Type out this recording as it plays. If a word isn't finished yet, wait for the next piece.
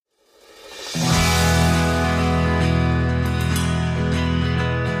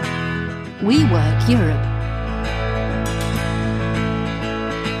We Work Europe,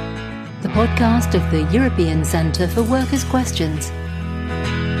 the podcast of the European Centre for Workers' Questions.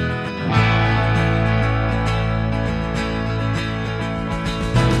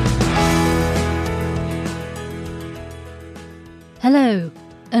 Hello,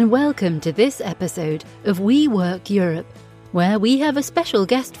 and welcome to this episode of We Work Europe, where we have a special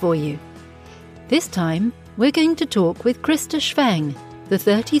guest for you. This time, we're going to talk with Christa Schweng, the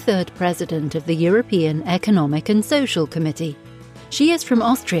 33rd President of the European Economic and Social Committee. She is from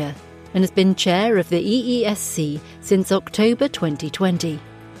Austria and has been chair of the EESC since October 2020.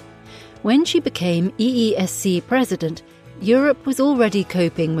 When she became EESC President, Europe was already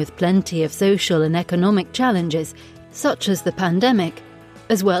coping with plenty of social and economic challenges, such as the pandemic,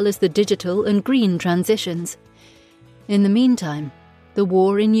 as well as the digital and green transitions. In the meantime, the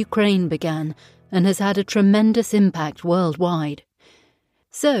war in Ukraine began and has had a tremendous impact worldwide.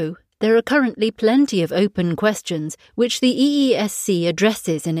 So, there are currently plenty of open questions which the EESC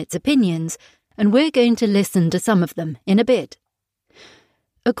addresses in its opinions, and we're going to listen to some of them in a bit.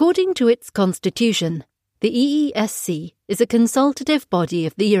 According to its constitution, the EESC is a consultative body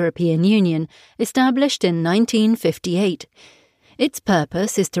of the European Union established in 1958. Its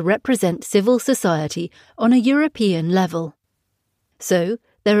purpose is to represent civil society on a European level. So,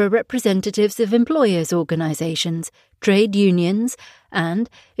 there are representatives of employers' organisations, trade unions, and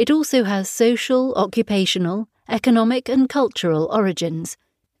it also has social, occupational, economic and cultural origins.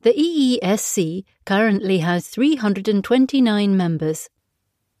 The EESC currently has 329 members.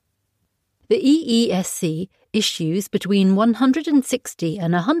 The EESC issues between 160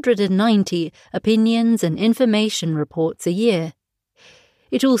 and 190 opinions and information reports a year.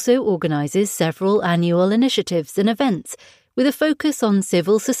 It also organises several annual initiatives and events with a focus on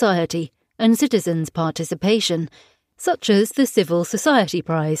civil society and citizens' participation, such as the Civil Society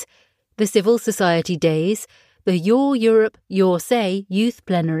Prize, the Civil Society Days, the Your Europe, Your Say Youth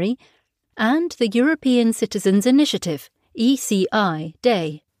Plenary, and the European Citizens Initiative, ECI,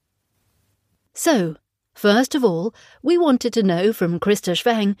 Day. So, first of all, we wanted to know from Christa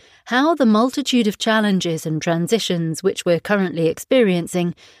Schweng how the multitude of challenges and transitions which we're currently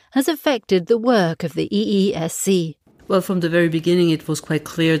experiencing has affected the work of the EESC. Well, from the very beginning, it was quite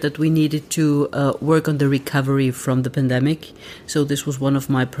clear that we needed to work on the recovery from the pandemic. So this was one of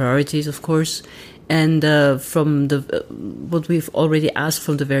my priorities, of course. And from what we've already asked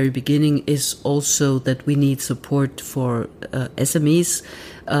from the very beginning is also that we need support for SMEs,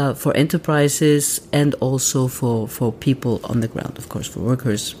 for enterprises, and also for people on the ground, of course, for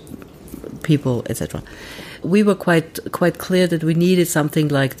workers, people, etc. We were quite clear that we needed something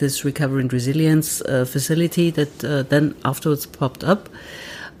like this recovery and resilience facility that then afterwards popped up.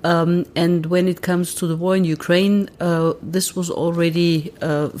 And when it comes to the war in Ukraine, this was already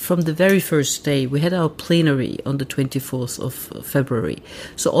from the very first day. We had our plenary on the 24th of February.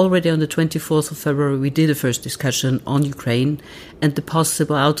 So already on the 24th of February, we did a first discussion on Ukraine and the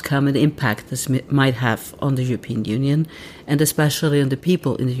possible outcome and impact this might have on the European Union and especially on the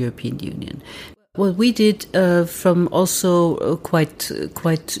people in the European Union. What we did from also quite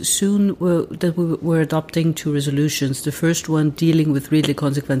soon that we were adopting two resolutions. The first one dealing with really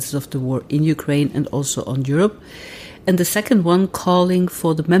consequences of the war in Ukraine and also on Europe. And the second one calling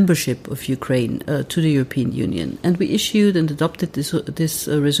for the membership of Ukraine to the European Union. And we issued and adopted this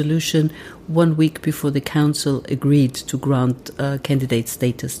resolution 1 week before the Council agreed to grant candidate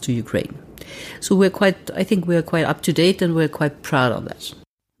status to Ukraine. So I think we're quite up to date and we're quite proud of that.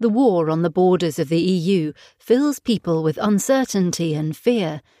 The war on the borders of the EU fills people with uncertainty and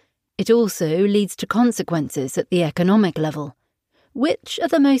fear. It also leads to consequences at the economic level. Which are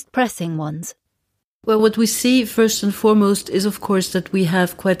the most pressing ones? Well, what we see first and foremost is, of course, that we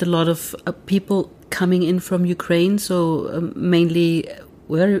have quite a lot of people coming in from Ukraine, so mainly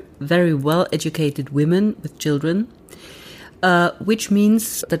very, very well-educated women with children, which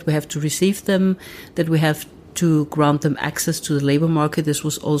means that we have to receive them, that we have to grant them access to the labor market. This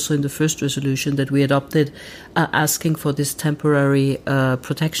was also in the first resolution that we adopted, asking for this temporary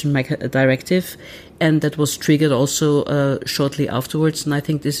protection directive, and that was triggered also shortly afterwards. And I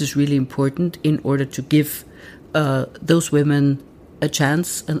think this is really important in order to give those women a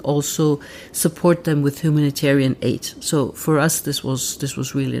chance and also support them with humanitarian aid. So for us, this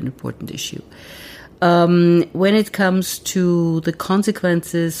was really an important issue. When it comes to the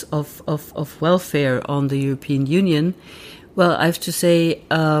consequences of welfare on the European Union, well, I have to say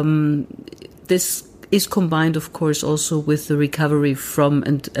this is combined, of course, also with the recovery from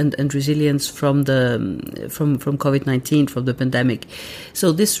and resilience from COVID-19, from the pandemic.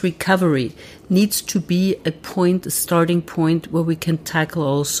 So this recovery needs to be a starting point where we can tackle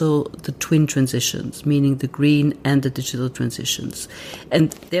also the twin transitions, meaning the green and the digital transitions.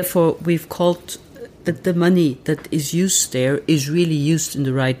 And therefore, we've called that the money that is used there is really used in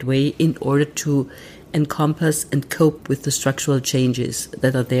the right way in order to encompass and cope with the structural changes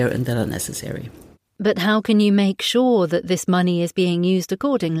that are there and that are necessary. But how can you make sure that this money is being used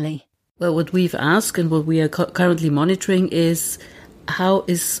accordingly? Well, what we've asked and what we are currently monitoring is how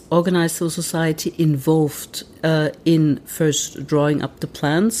is organized civil society involved in first drawing up the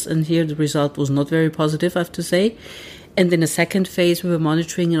plans. And here the result was not very positive, I have to say. And in a second phase, we were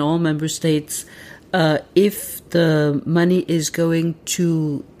monitoring in all member states if the money is going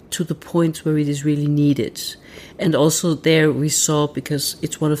to the point where it is really needed. And also there we saw, because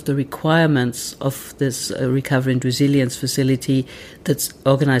it's one of the requirements of this recovery and resilience facility, that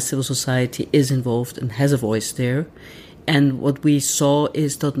organized civil society is involved and has a voice there. And what we saw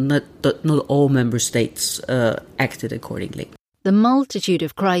is that not all member states acted accordingly. The multitude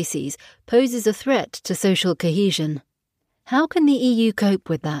of crises poses a threat to social cohesion. How can the EU cope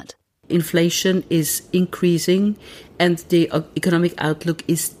with that? Inflation is increasing and the economic outlook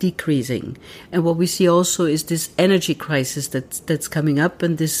is decreasing. And what we see also is this energy crisis that's coming up,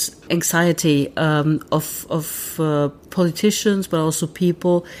 and this anxiety of politicians, but also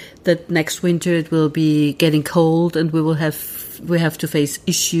people, that next winter it will be getting cold and we have to face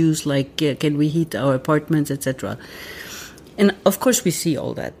issues like can we heat our apartments, etc. And of course we see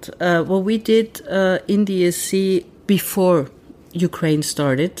all that. What we did in the ESC before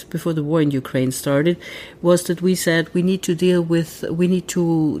the war in Ukraine started, was that we said we need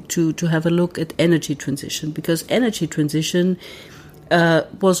to have a look at energy transition, because energy transition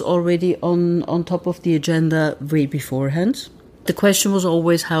was already on top of the agenda way beforehand. The question was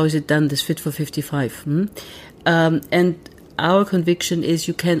always, how is it done, this Fit for 55? And our conviction is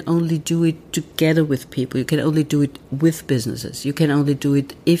you can only do it together with people. You can only do it with businesses. You can only do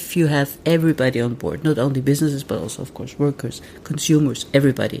it if you have everybody on board, not only businesses, but also, of course, workers, consumers,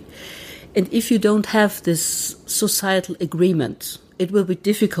 everybody. And if you don't have this societal agreement, it will be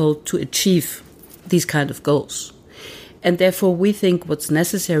difficult to achieve these kind of goals. And therefore, we think what's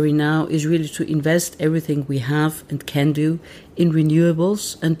necessary now is really to invest everything we have and can do in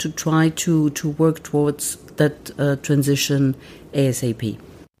renewables and to try to work towards that transition ASAP.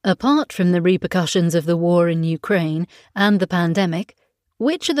 Apart from the repercussions of the war in Ukraine and the pandemic,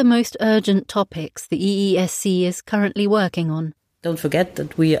 which are the most urgent topics the EESC is currently working on? Don't forget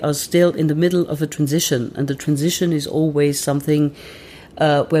that we are still in the middle of a transition, and the transition is always something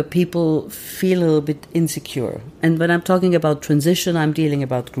where people feel a little bit insecure. And when I'm talking about transition, I'm talking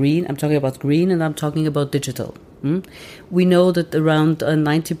about green, and I'm talking about digital. We know that around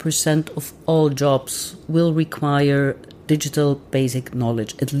 90% of all jobs will require digital basic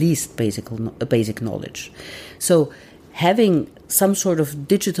knowledge, at least basic knowledge. So having some sort of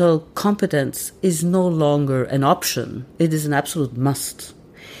digital competence is no longer an option. It is an absolute must.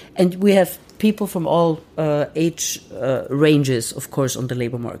 And we have people from all age ranges, of course, on the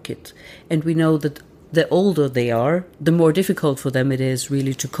labor market. And we know that the older they are, the more difficult for them it is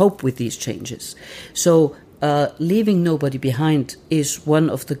really to cope with these changes. So leaving nobody behind is one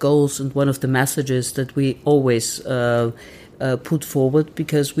of the goals and one of the messages that we always put forward,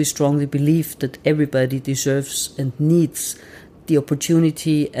 because we strongly believe that everybody deserves and needs the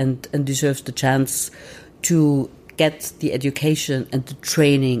opportunity and deserves the chance to get the education and the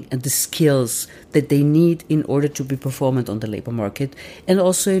training and the skills that they need in order to be performant on the labor market, and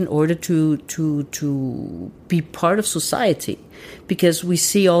also in order to be part of society. Because we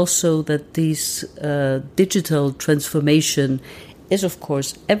see also that this digital transformation is, of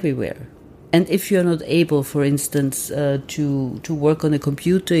course, everywhere. And if you're not able, for instance, to work on a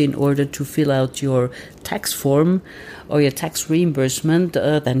computer in order to fill out your tax form or your tax reimbursement,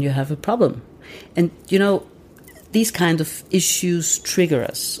 then you have a problem. And, these kind of issues trigger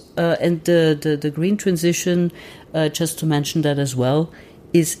us. And the green transition, just to mention that as well,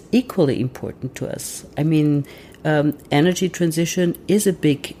 is equally important to us. I mean, energy transition is a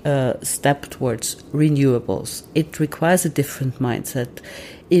big step towards renewables. It requires a different mindset.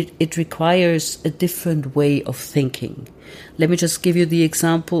 It requires a different way of thinking. Let me just give you the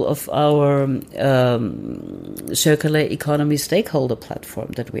example of our circular economy stakeholder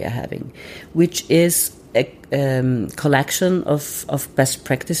platform that we are having, which is a collection of best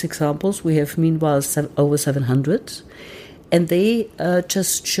practice examples. We have meanwhile over 700, and they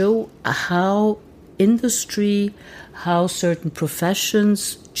just show how industry, how certain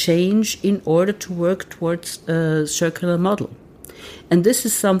professions change in order to work towards a circular model. And this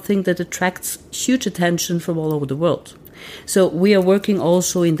is something that attracts huge attention from all over the world. So we are working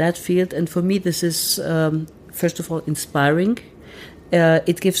also in that field, and for me this is, first of all, inspiring.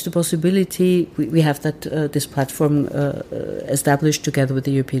 It gives the possibility, we have this platform established together with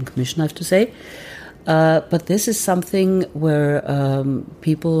the European Commission, I have to say. But this is something where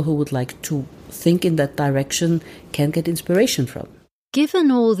people who would like to think in that direction can get inspiration from.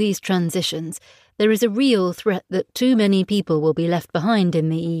 Given all these transitions, there is a real threat that too many people will be left behind in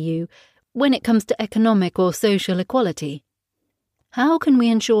the EU when it comes to economic or social equality. How can we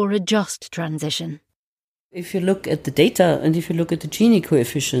ensure a just transition? If you look at the data and if you look at the Gini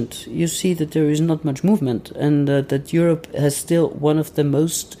coefficient, you see that there is not much movement, and that Europe has still one of the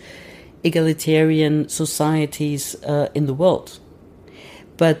most egalitarian societies in the world.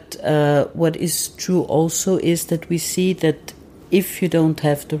 But what is true also is that we see that if you don't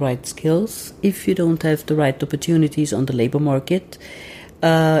have the right skills, if you don't have the right opportunities on the labor market,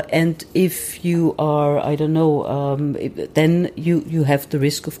 and if you are, then you have the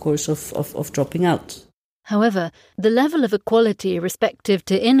risk, of course, of dropping out. However, the level of equality respective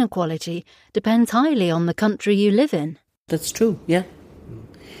to inequality depends highly on the country you live in. That's true, yeah.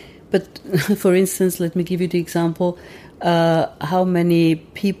 But, for instance, let me give you the example, how many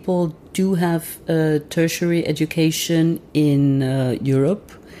people do have tertiary education in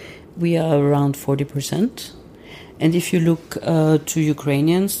Europe. We are around 40%. And if you look to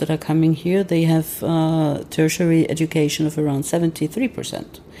Ukrainians that are coming here, they have tertiary education of around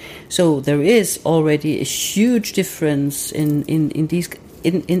 73%. So there is already a huge difference in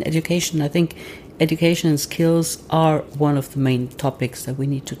education. I think education and skills are one of the main topics that we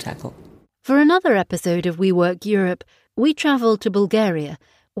need to tackle. For another episode of We Work Europe, we travelled to Bulgaria,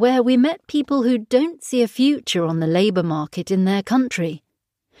 where we met people who don't see a future on the labour market in their country.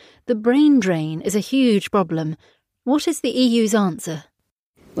 The brain drain is a huge problem. What is the EU's answer?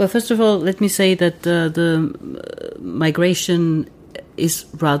 Well, first of all, let me say that the migration is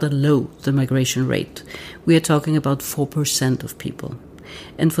rather low, the migration rate. We are talking about 4% of people.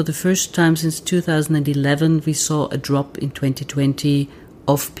 And for the first time since 2011, we saw a drop in 2020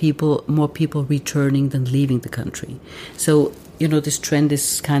 of more people returning than leaving the country. So, this trend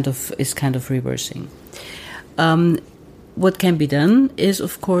is kind of reversing. What can be done is,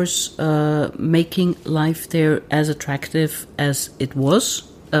 of course, making life there as attractive as it was,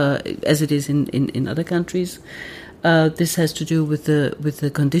 as it is in other countries. This has to do with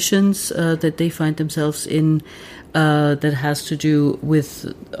the conditions that they find themselves in. That has to do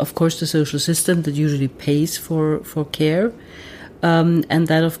with, of course, the social system that usually pays for care, and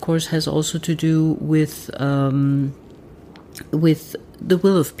that, of course, has also to do with the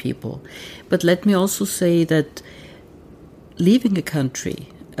will of people. But let me also say that leaving a country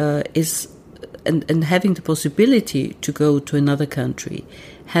and having the possibility to go to another country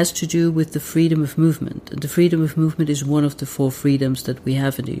has to do with the freedom of movement. And the freedom of movement is one of the 4 freedoms that we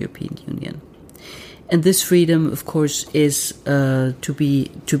have in the European Union. And this freedom, of course, is to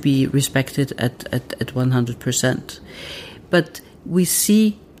be respected at 100%. But we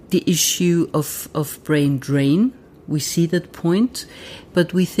see the issue of brain drain. We see that point,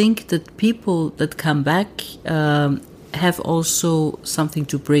 but we think that people that come back have also something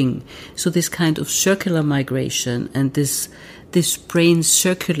to bring. So this kind of circular migration and this brain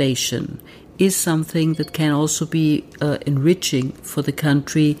circulation is something that can also be enriching for the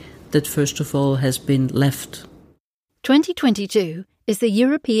country that first of all has been left. 2022 is the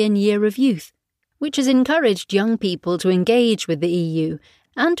European Year of Youth, which has encouraged young people to engage with the EU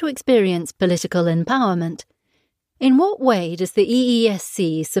and to experience political empowerment. In what way does the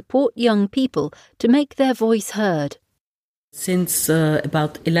EESC support young people to make their voice heard? Since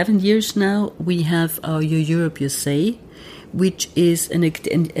about 11 years now, we have our Your Europe USA, which is an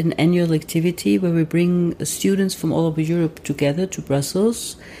annual activity where we bring students from all over Europe together to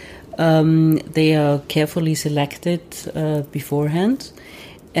Brussels. They are carefully selected beforehand,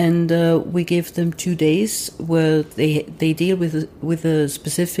 and we give them 2 days where they deal with a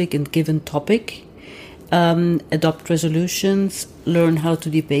specific and given topic, adopt resolutions, learn how to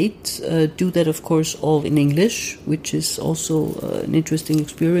debate, do that, of course, all in English, which is also an interesting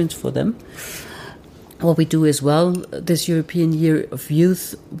experience for them. What we do as well, this European Year of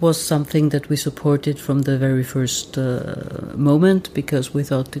Youth was something that we supported from the very first moment because we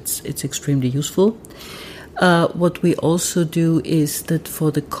thought it's extremely useful. What we also do is that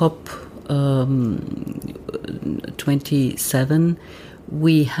for the COP 27,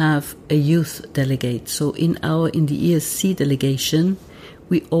 we have a youth delegate. So in the ESC delegation,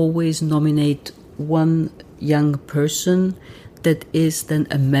 we always nominate one young person that is then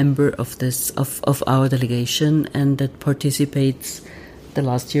a member of our delegation and that participates. The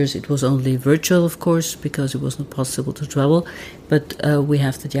last years it was only virtual, of course, because it was not possible to travel. But we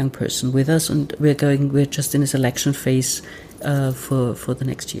have that young person with us, and we're just in a selection phase for the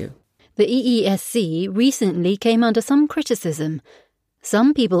next year. The EESC recently came under some criticism.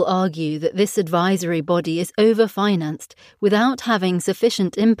 Some people argue that this advisory body is over-financed without having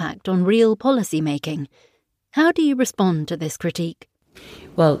sufficient impact on real policy making. How do you respond to this critique?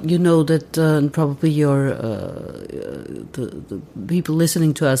 Well, you know that probably the people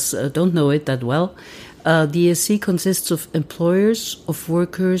listening to us don't know it that well. The ESC consists of employers, of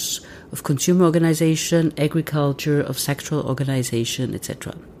workers, of consumer organization, agriculture, of sectoral organization,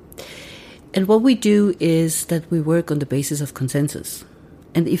 etc. And what we do is that we work on the basis of consensus.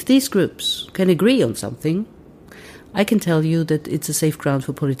 And if these groups can agree on something, I can tell you that it's a safe ground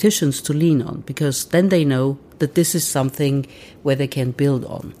for politicians to lean on, because then they know that this is something where they can build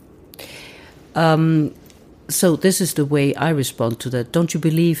on. So this is the way I respond to that. Don't you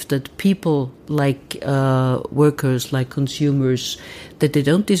believe that people like workers, like consumers, that they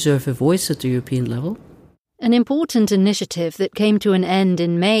don't deserve a voice at the European level? An important initiative that came to an end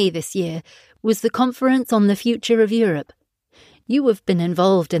in May this year was the Conference on the Future of Europe. You have been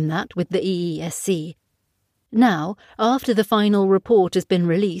involved in that with the EESC. Now, after the final report has been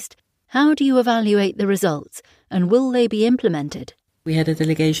released, how do you evaluate the results, and will they be implemented? We had a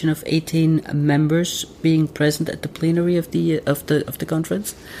delegation of 18 members being present at the plenary of the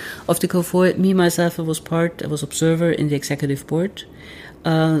conference of the COFOE. Me myself, I was observer in the executive board,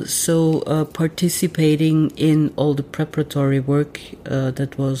 participating in all the preparatory work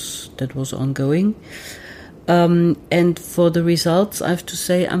that was ongoing. And for the results, I have to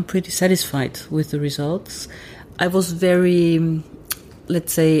say I'm pretty satisfied with the results. I was very,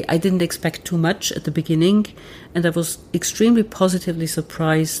 let's say, I didn't expect too much at the beginning, and I was extremely positively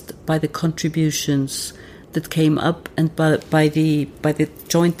surprised by the contributions that came up and by the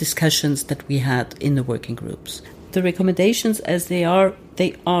joint discussions that we had in the working groups. The recommendations as they are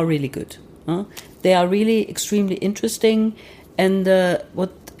really good. They are really extremely interesting, and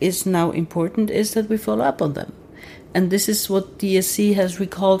what is now important is that we follow up on them. And this is what the ESC has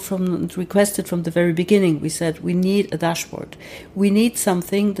requested from the very beginning. We said we need a dashboard. We need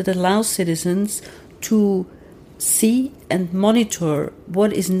something that allows citizens to see and monitor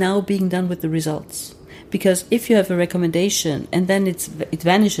what is now being done with the results. Because if you have a recommendation and then it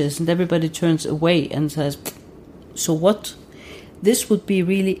vanishes and everybody turns away and says, so what? This would be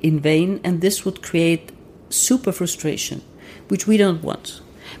really in vain, and this would create super frustration, which we don't want.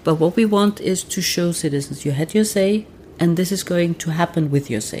 But what we want is to show citizens you had your say, and this is going to happen with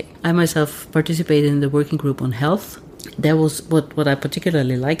your say. I myself participated in the working group on health. There was what I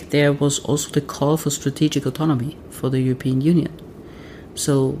particularly liked. There was also the call for strategic autonomy for the European Union,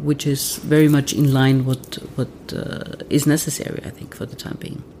 so which is very much in line what is necessary, I think, for the time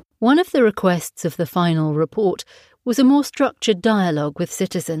being. One of the requests of the final report was a more structured dialogue with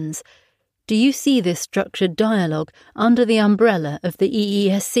citizens. Do you see this structured dialogue under the umbrella of the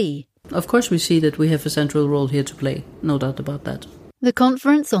EESC? Of course we see that we have a central role here to play, no doubt about that. The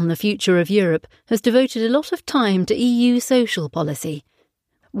Conference on the Future of Europe has devoted a lot of time to EU social policy.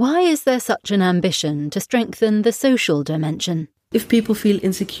 Why is there such an ambition to strengthen the social dimension? If people feel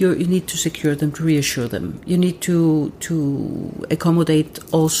insecure, you need to secure them, to reassure them. You need to accommodate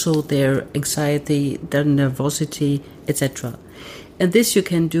also their anxiety, their nervosity, etc. And this you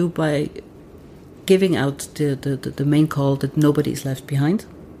can do by giving out the main call that nobody is left behind,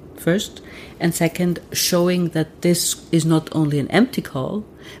 first. And second, showing that this is not only an empty call,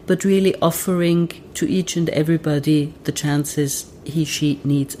 but really offering to each and everybody the chances he, she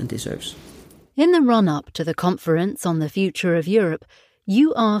needs and deserves. In the run-up to the Conference on the Future of Europe,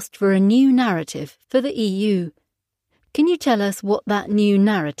 you asked for a new narrative for the EU. Can you tell us what that new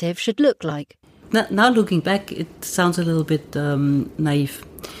narrative should look like? Now looking back, it sounds a little bit naive.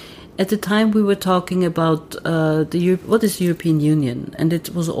 At the time we were talking about what is the European Union, and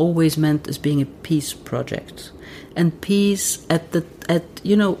it was always meant as being a peace project. And peace and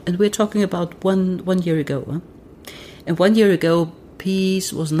we're talking about one year ago. And 1 year ago,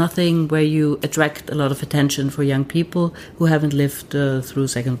 peace was nothing where you attract a lot of attention for young people who haven't lived through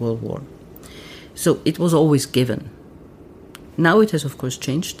Second World War. So it was always given. Now it has, of course,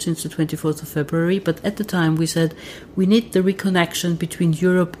 changed since the 24th of February, but at the time we said we need the reconnection between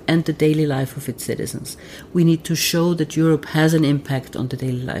Europe and the daily life of its citizens. We need to show that Europe has an impact on the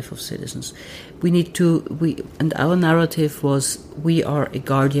daily life of citizens. And our narrative was we are a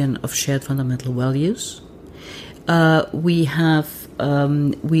guardian of shared fundamental values. We have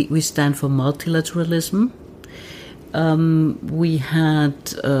we stand for multilateralism. We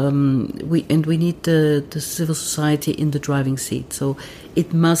need the civil society in the driving seat. So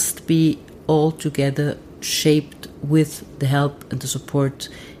it must be all together shaped with the help and the support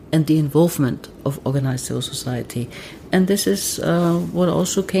and the involvement of organized civil society. And this is what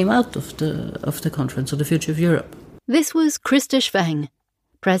also came out of the Conference on the Future of Europe. This was Christa Schweng,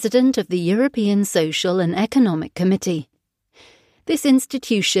 President of the European Social and Economic Committee. This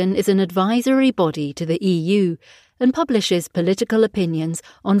institution is an advisory body to the EU and publishes political opinions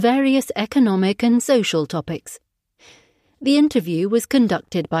on various economic and social topics. The interview was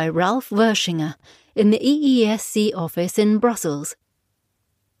conducted by Ralph Verschinger in the EESC office in Brussels.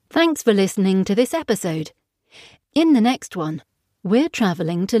 Thanks for listening to this episode. In the next one, we're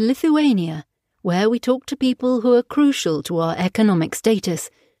travelling to Lithuania, where we talk to people who are crucial to our economic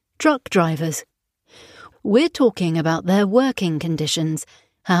status, truck drivers. We're talking about their working conditions,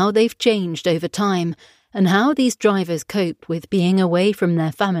 how they've changed over time, and how these drivers cope with being away from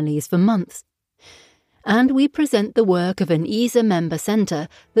their families for months. And we present the work of an ESA member centre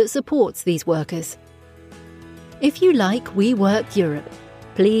that supports these workers. If you like We Work Europe,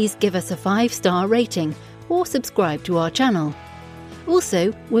 please give us a 5-star rating or subscribe to our channel.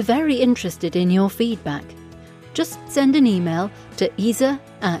 Also, we're very interested in your feedback. Just send an email to esa@esa.org.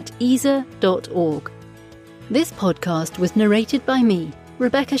 This podcast was narrated by me,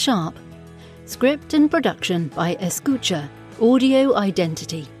 Rebecca Sharp. Script and production by Escucha, Audio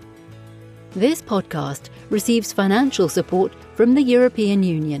Identity. This podcast receives financial support from the European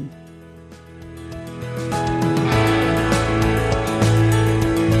Union.